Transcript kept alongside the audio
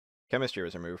Chemistry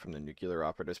was removed from the nuclear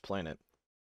operative's planet.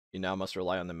 You now must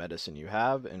rely on the medicine you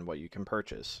have and what you can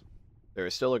purchase. There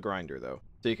is still a grinder, though,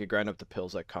 so you could grind up the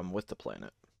pills that come with the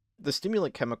planet. The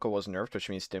stimulant chemical was nerfed, which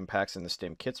means stim packs and the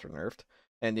stim kits were nerfed,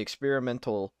 and the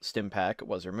experimental stim pack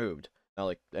was removed. Not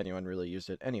like anyone really used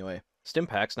it anyway. Stim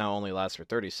packs now only last for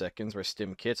 30 seconds, where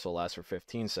stim kits will last for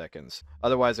 15 seconds.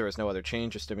 Otherwise, there was no other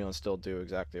change. The stimulants still do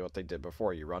exactly what they did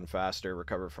before. You run faster,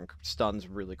 recover from stuns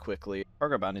really quickly.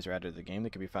 Cargo bounties are added to the game. They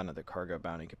can be found at the cargo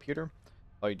bounty computer.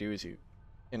 All you do is you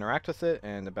interact with it,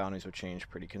 and the bounties will change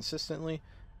pretty consistently.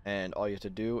 And all you have to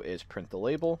do is print the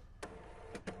label,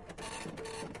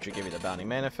 which will give you the bounty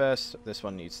manifest. This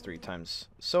one needs 3 times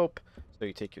soap. So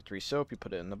you take your 3 soap, you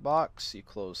put it in the box, you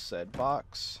close said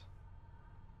box.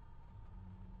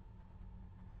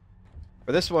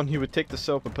 For this one, you would take the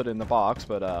soap and put it in the box,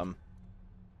 but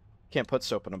can't put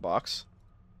soap in a box.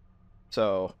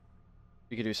 So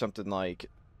you could do something like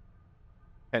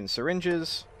 10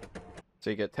 syringes. So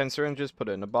you get 10 syringes, put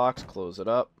it in a box, close it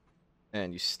up,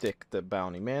 and you stick the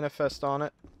bounty manifest on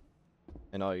it.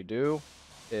 And all you do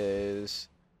is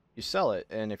you sell it.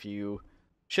 And if you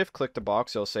shift click the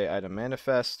box, it'll say item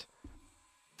manifest,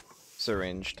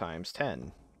 syringe times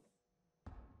 10.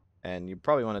 And you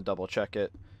probably want to double check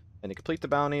it. And to complete the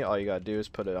bounty, all you gotta do is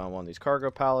put it on one of these cargo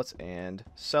pallets and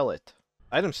sell it.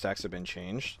 Item stacks have been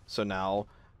changed, so now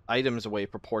items weigh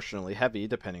proportionally heavy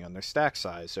depending on their stack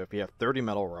size. So if you have 30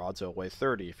 metal rods, it'll weigh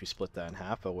 30. If you split that in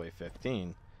half, it'll weigh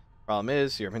 15. Problem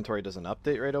is, your inventory doesn't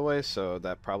update right away, so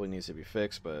that probably needs to be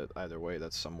fixed, but either way,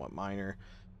 that's somewhat minor.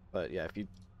 But yeah,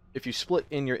 if you split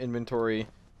in your inventory,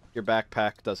 your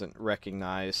backpack doesn't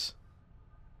recognize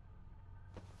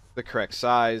the correct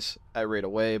size right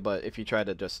away, but if you try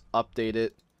to just update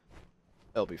it,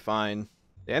 it'll be fine.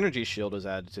 The energy shield is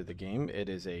added to the game. It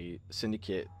is a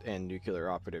syndicate and nuclear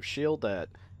operative shield that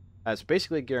has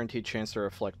basically a guaranteed chance to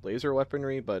reflect laser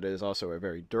weaponry, but it is also a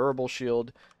very durable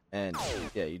shield. And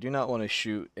yeah, you do not want to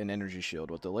shoot an energy shield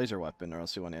with a laser weapon, or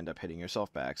else you want to end up hitting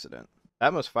yourself by accident.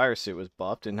 Atmos fire suit was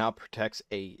buffed and now protects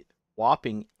a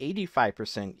whopping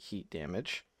 85% heat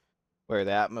damage, where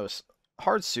the Atmos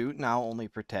hard suit now only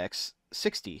protects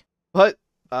 60. But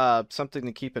something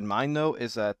to keep in mind though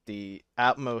is that the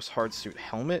Atmos hard suit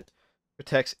helmet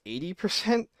protects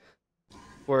 80%,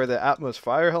 where the Atmos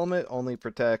fire helmet only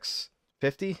protects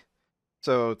 50.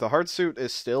 So the hard suit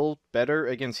is still better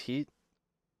against heat.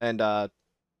 And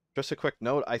just a quick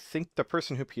note, I think the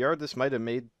person who PR'd this might have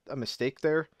made a mistake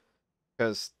there,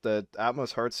 because the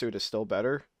Atmos hard suit is still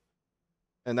better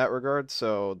in that regard,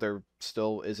 so there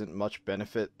still isn't much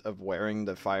benefit of wearing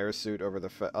the fire suit over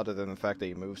other than the fact that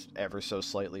he moves ever so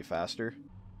slightly faster.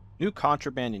 New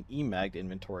contraband and EMAG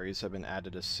inventories have been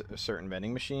added to certain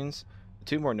vending machines. The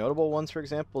 2 more notable ones, for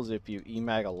example, is if you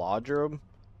EMAG a Lodrobe,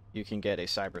 you can get a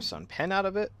Cyber Sun pen out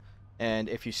of it, and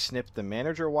if you snip the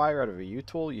manager wire out of a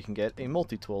U-tool, you can get a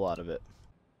multi-tool out of it.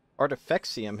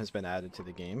 Artifexium has been added to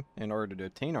the game. In order to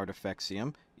obtain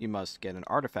Artifexium, you must get an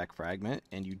artifact fragment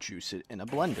and you juice it in a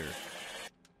blender.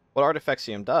 What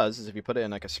Artifexium does is if you put it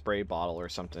in like a spray bottle or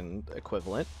something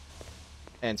equivalent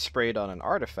and spray it on an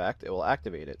artifact, it will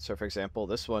activate it. So for example,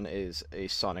 this one is a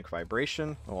sonic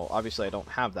vibration. Well, obviously I don't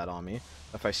have that on me.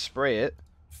 If I spray it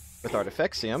with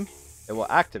Artifexium, it will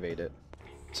activate it.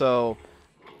 So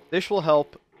this will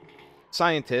help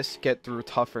scientists get through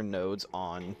tougher nodes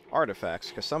on artifacts,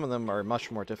 because some of them are much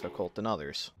more difficult than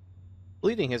others.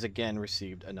 Bleeding has again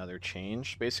received another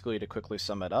change. Basically, to quickly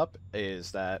sum it up,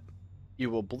 is that you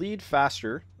will bleed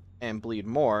faster and bleed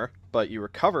more, but you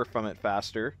recover from it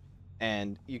faster,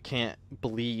 and you can't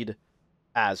bleed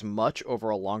as much over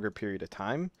a longer period of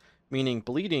time, meaning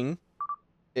bleeding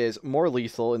is more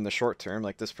lethal in the short term,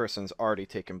 like this person's already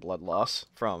taken blood loss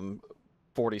from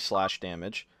 40 slash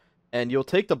damage, and you'll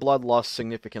take the blood loss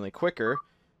significantly quicker,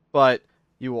 but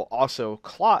you will also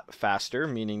clot faster,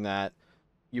 meaning that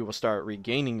you will start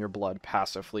regaining your blood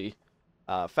passively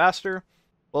faster.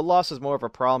 Blood loss is more of a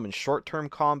problem in short-term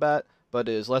combat, but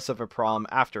it is less of a problem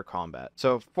after combat.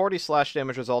 So 40 slash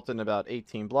damage results in about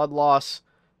 18 blood loss,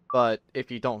 but if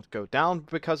you don't go down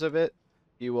because of it,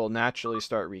 you will naturally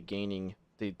start regaining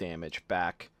the damage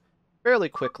back fairly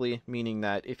quickly, meaning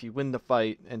that if you win the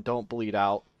fight and don't bleed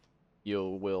out, you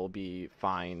will be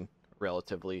fine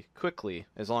relatively quickly,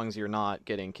 as long as you're not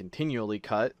getting continually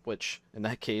cut, which in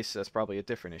that case, that's probably a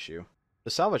different issue.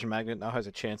 The salvage magnet now has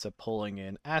a chance of pulling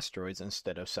in asteroids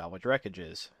instead of salvage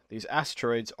wreckages. These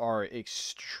asteroids are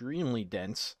extremely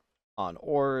dense on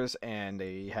ores, and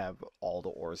they have all the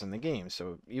ores in the game.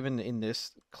 So even in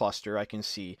this cluster, I can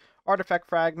see artifact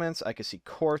fragments, I can see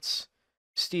quartz,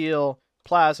 steel,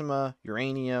 plasma,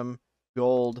 uranium,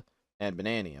 gold, and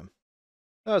vanadium.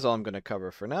 That's all I'm going to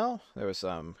cover for now. There was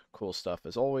some cool stuff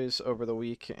as always over the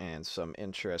week, and some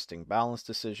interesting balance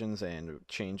decisions and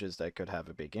changes that could have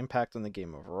a big impact on the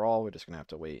game overall. We're just going to have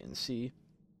to wait and see.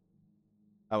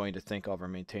 I want to thank all of our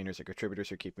maintainers and contributors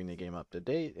for keeping the game up to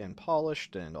date and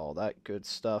polished and all that good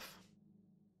stuff.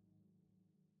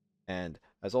 And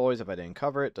as always, if I didn't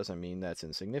cover it, doesn't mean that's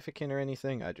insignificant or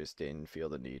anything. I just didn't feel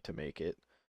the need to make it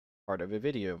part of a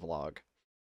video vlog.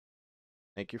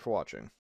 Thank you for watching.